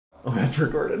Oh, that's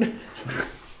recorded.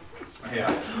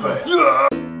 Yeah. But...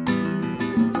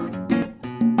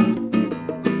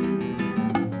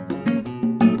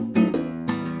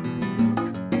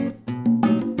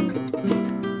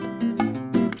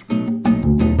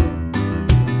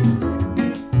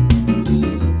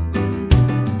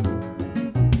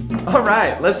 All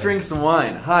right, let's drink some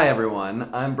wine. Hi, everyone.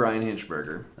 I'm Bryan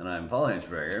Hinschberger. And I'm Paul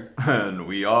Hinschberger. And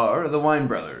we are the Wine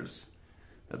Brothers.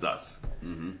 That's us.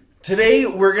 Mm-hmm. Today,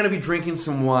 we're going to be drinking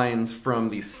some wines from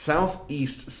the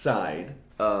southeast side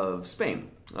of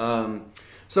Spain.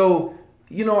 So,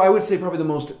 you know, I would say probably the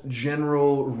most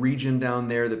general region down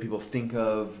there that people think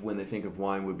of when they think of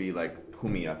wine would be like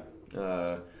Jumilla.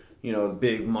 You know, the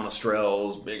big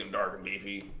monastrells, big and dark and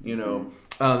beefy, you know.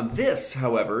 This,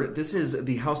 however, this is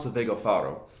the House of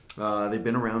Vegalfaro. They've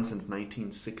been around since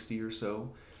 1960 or so.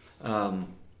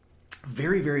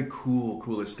 Very, very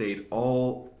cool estate.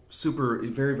 All super,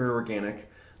 very, very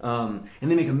organic. And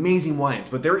they make amazing wines,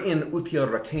 but they're in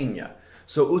Utiel-Requena.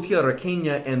 So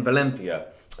Utiel-Requena and Valencia.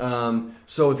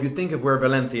 So if you think of where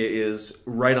Valencia is,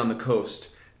 right on the coast,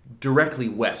 directly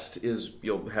west is,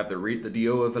 you'll have the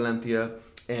Dio of Valencia,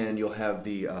 and you'll have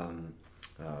the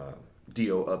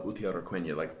Dio of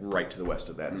Utiel-Requena, like right to the west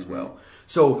of that as well.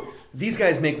 So these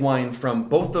guys make wine from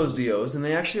both those Dios, and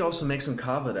they actually also make some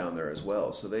cava down there as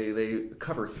well. So they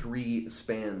cover 3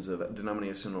 spans of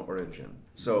denominational origin.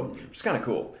 So it's kind of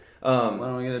cool. Why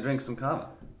don't we get a drink some cava?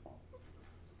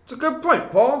 It's a good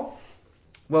point, Paul.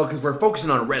 Well, because we're focusing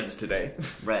on reds today.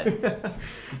 Reds.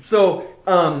 So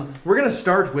we're gonna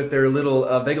start with their little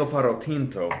Vegalfaro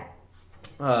Tinto,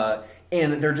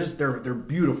 and they're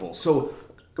beautiful. So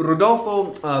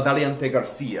Rodolfo Valiente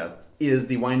Garcia is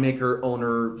the winemaker,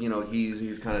 owner. You know,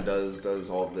 he's kind of does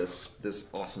all of this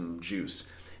awesome juice.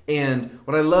 And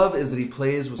what I love is that he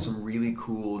plays with some really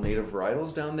cool native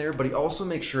varietals down there, but he also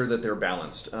makes sure that they're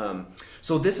balanced.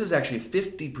 So this is actually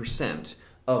 50%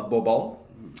 of Bobal,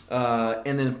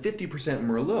 and then 50%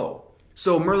 Merlot.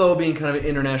 So Merlot being kind of an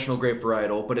international grape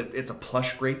varietal, but it's a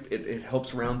plush grape. It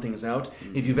helps round things out.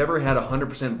 If you've ever had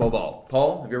 100% Bobal,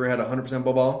 Paul, have you ever had 100%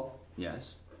 Bobal?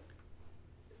 Yes.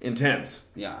 Intense.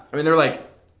 Yeah. I mean, they're like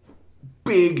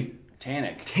big,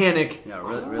 tannic, yeah,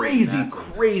 really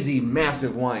crazy,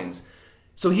 massive wines.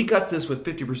 So he cuts this with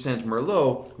 50%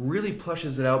 Merlot, really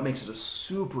plushes it out, makes it a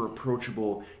super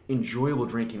approachable, enjoyable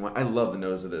drinking wine. I love the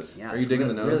nose of this. Yeah, are you digging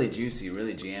the nose? Really juicy,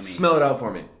 really jammy. Smell it out for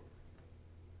me.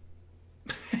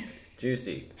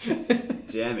 Juicy,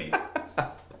 jammy.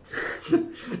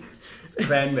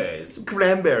 Cranberries.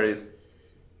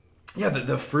 Yeah,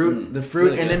 the fruit,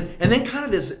 really and then kind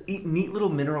of this neat little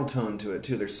mineral tone to it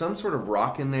too. There's some sort of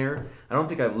rock in there. I don't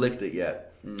think I've licked it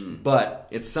yet, but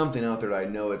it's something out there that I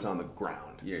know it's on the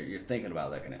ground. You're thinking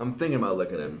about licking it. I'm thinking about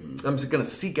licking it. I'm just gonna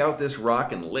seek out this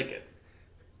rock and lick it.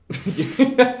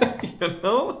 You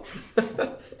know.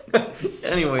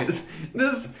 Anyways,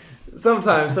 this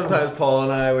sometimes Paul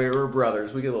and I we're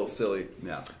brothers. We get a little silly.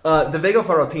 Yeah. The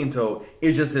Vegalfaro Tinto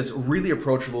is just this really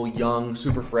approachable, young,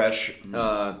 super fresh.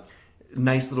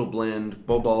 Nice little blend,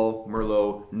 Bobal,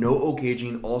 Merlot, no oak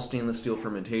aging, all stainless steel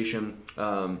fermentation,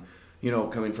 you know,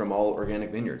 coming from all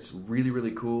organic vineyards. Really,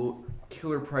 really cool.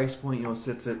 Killer price point, you know,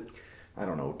 sits at, I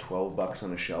don't know, $12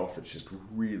 on a shelf. It's just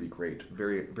really great.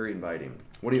 Very, very inviting.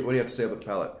 What do you have to say about the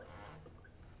palate?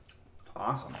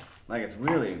 Awesome. Like, it's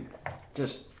really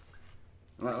just,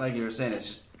 like you were saying, it's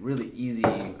just really easy,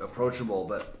 approachable,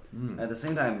 but at the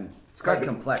same time, it's quite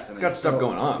complex. I mean, it's got stuff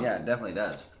going on. Yeah, it definitely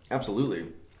does. Absolutely.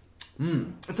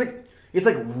 It's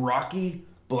like rocky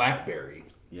blackberry.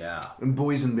 Yeah. And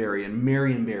boysenberry and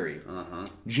marionberry.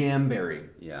 Jamberry.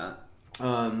 Yeah.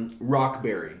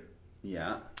 Rockberry.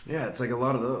 Yeah. Yeah, it's like a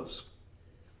lot of those.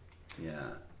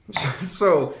 Yeah.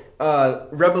 So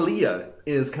Rebellia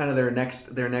is kind of their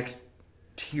next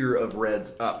tier of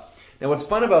reds up. Now, what's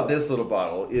fun about this little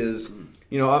bottle is,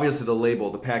 you know, obviously the label,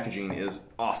 the packaging is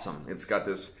awesome. It's got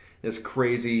this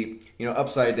crazy, you know,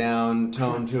 upside down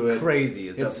tone to it. Crazy,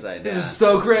 it's upside down. This is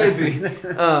so crazy.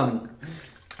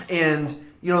 And,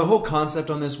 you know, the whole concept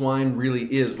on this wine really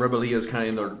is, Rebellia is kind of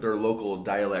in their local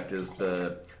dialect is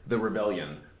the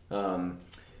rebellion.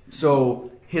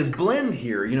 So his blend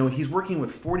here, you know, he's working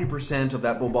with 40% of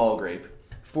that Bobal grape,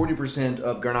 40%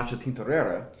 of Garnacha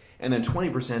Tintorera, and then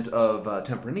 20% of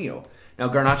Tempranillo. Now,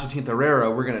 Garnacha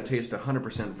Tintorera, we're going to taste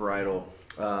 100% varietal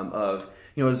of,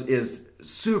 you know, is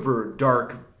super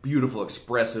dark, beautiful,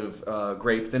 expressive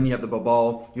grape. Then you have the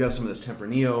Bobal, you have some of this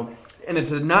Tempranillo, and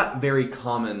it's a not very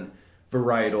common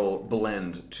varietal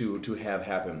blend to have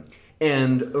happen.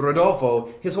 And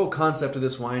Rodolfo, his whole concept of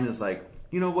this wine is like,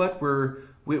 you know what,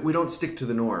 we don't stick to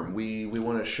the norm. We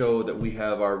want to show that we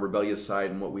have our rebellious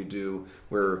side in what we do,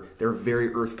 where they're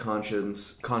very earth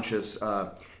conscious.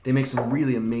 They make some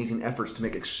really amazing efforts to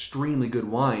make extremely good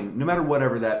wine, no matter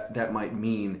whatever that might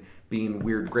mean, being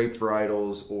weird grape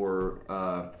varietals or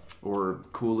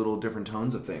cool little different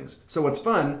tones of things. So what's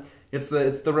fun, it's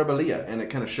the Rebellia, and it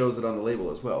kind of shows it on the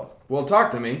label as well. Well,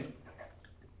 talk to me.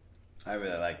 I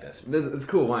really like this. It's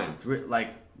cool wine. It's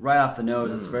like right off the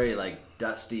nose, it's very like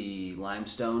dusty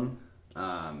limestone,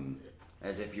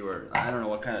 as if you were. I don't know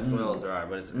what kind of soils there are,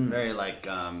 but it's very like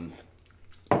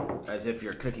as if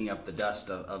you're cooking up the dust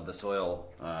of the soil.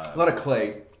 A lot of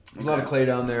clay. There's a lot of clay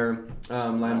down there.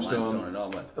 Limestone. Not limestone at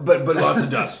all, but lots of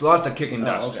dust. Lots of kicking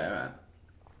dust. Okay, all right.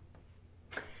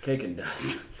 Cake and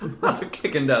dust. Lots of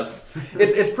kicking dust.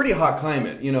 It's pretty hot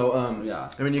climate, you know.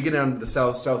 Yeah. I mean, you get down to the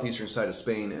southeastern side of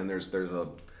Spain, and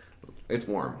it's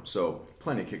warm, so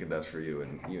plenty of kicking dust for you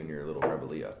and your little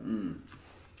Rebellia.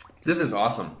 This is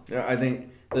awesome. Yeah, I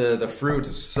think the fruit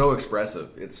is so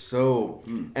expressive. It's so,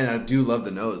 and I do love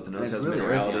the nose. The nose has really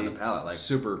minerality earthy on the palate, like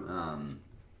super.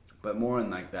 But more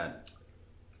in like that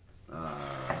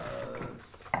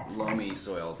loamy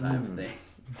soil type thing.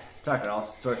 Talking all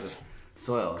sorts of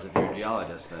soils. If you're a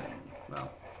geologist,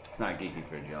 well, it's not geeky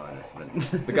if you're a geologist, but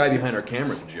The guy behind our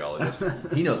camera is a geologist.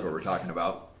 He knows what we're talking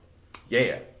about.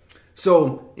 Yeah.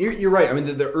 So you're right. I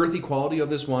mean, the earthy quality of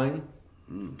this wine,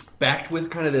 backed with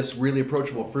kind of this really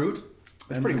approachable fruit,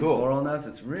 it's pretty cool. Floral notes.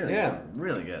 It's really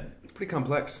really good. It's pretty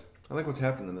complex. I like what's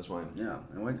happening in this wine. Yeah.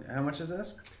 And how much is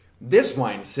this? This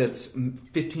wine sits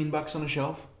 $15 on a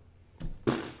shelf.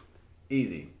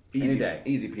 Easy Any day.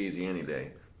 Easy peasy any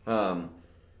day.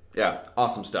 Yeah,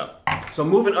 awesome stuff. So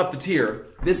moving up the tier,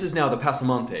 this is now the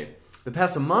Pasamonte. The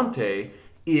Pasamonte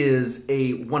is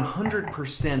a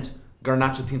 100%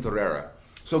 Garnacha Tintorera.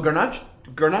 So Garnacha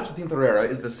Tintorera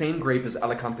is the same grape as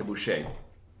Alicante Bouschet,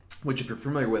 which, if you're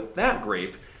familiar with that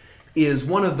grape, is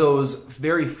one of those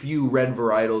very few red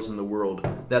varietals in the world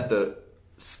that the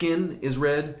skin is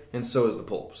red and so is the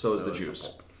pulp, so is the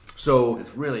juice. So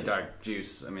it's really dark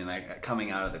juice. I mean, like coming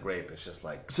out of the grape, it's just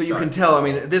like. So you can tell. I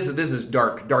mean, this is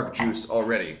dark juice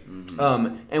already.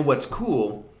 And what's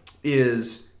cool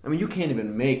is, I mean, you couldn't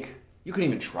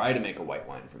even try to make a white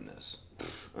wine from this.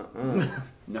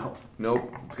 No.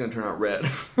 Nope. It's gonna turn out red.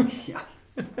 Yeah.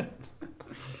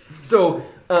 So,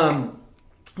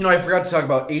 I forgot to talk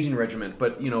about aging regimen,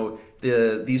 but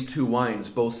these two wines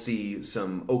both see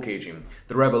some oak aging.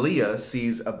 The Rebellia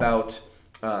sees about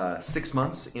 6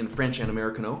 months in French and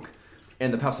American oak,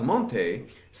 and the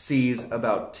Pasamonte sees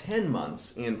about 10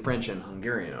 months in French and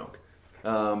Hungarian oak.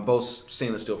 Both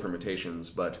stainless steel fermentations,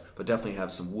 but definitely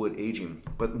have some wood aging,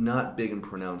 but not big and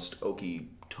pronounced oaky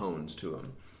tones to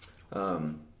them.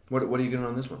 What are you getting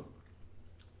on this one?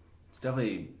 It's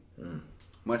definitely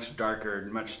much darker,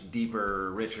 much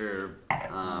deeper, richer,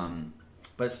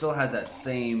 but it still has that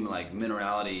same like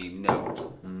minerality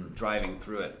note driving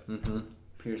through it,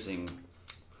 piercing.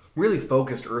 Really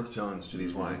focused earth tones to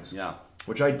these wines. Yeah.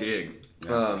 Which I dig.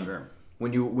 Yeah, for sure.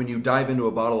 When you dive into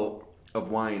a bottle of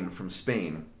wine from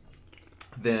Spain,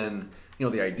 then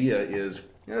the idea is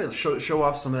show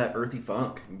off some of that earthy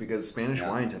funk, because Spanish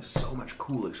wines have so much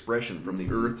cool expression from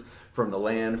the earth, from the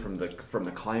land, from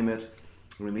the climate.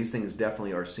 I mean, these things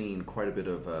definitely are seeing quite a bit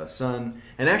of sun.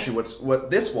 And actually, what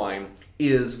this wine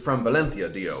is from Valencia,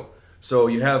 Dio. So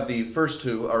you have the first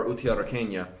two are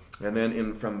Utiel-Requena, and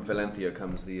then from Valencia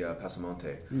comes the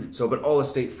Pasamonte. So, but all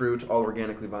estate fruit, all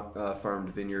organically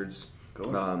farmed vineyards,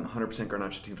 cool. 100%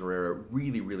 Garnacha Tintorera,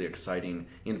 really, really exciting,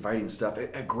 inviting stuff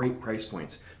at great price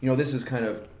points. This is kind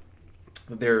of,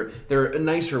 they're a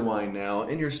nicer wine now,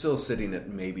 and you're still sitting at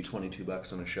maybe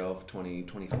 $22 on a shelf,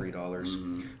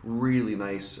 $23. Really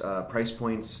nice price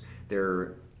points.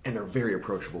 They're very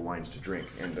approachable wines to drink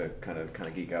and to kind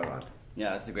of geek out on.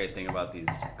 Yeah, that's the great thing about these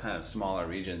kind of smaller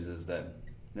regions, is that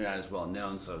they're not as well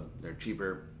known, so they're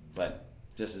cheaper, but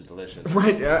just as delicious.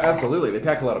 Right, absolutely. They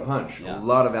pack a lot of punch, a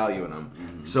lot of value in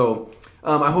them. So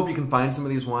I hope you can find some of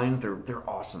these wines. They're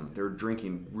awesome. They're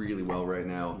drinking really well right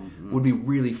now. Would be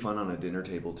really fun on a dinner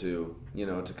table too.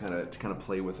 To kind of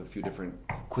play with a few different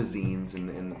cuisines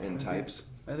and types.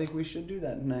 I think we should do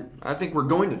that tonight. I think we're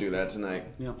going to do that tonight.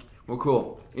 Yeah. Well,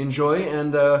 cool. Enjoy,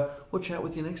 and we'll chat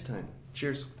with you next time.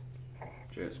 Cheers.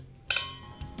 Cheers.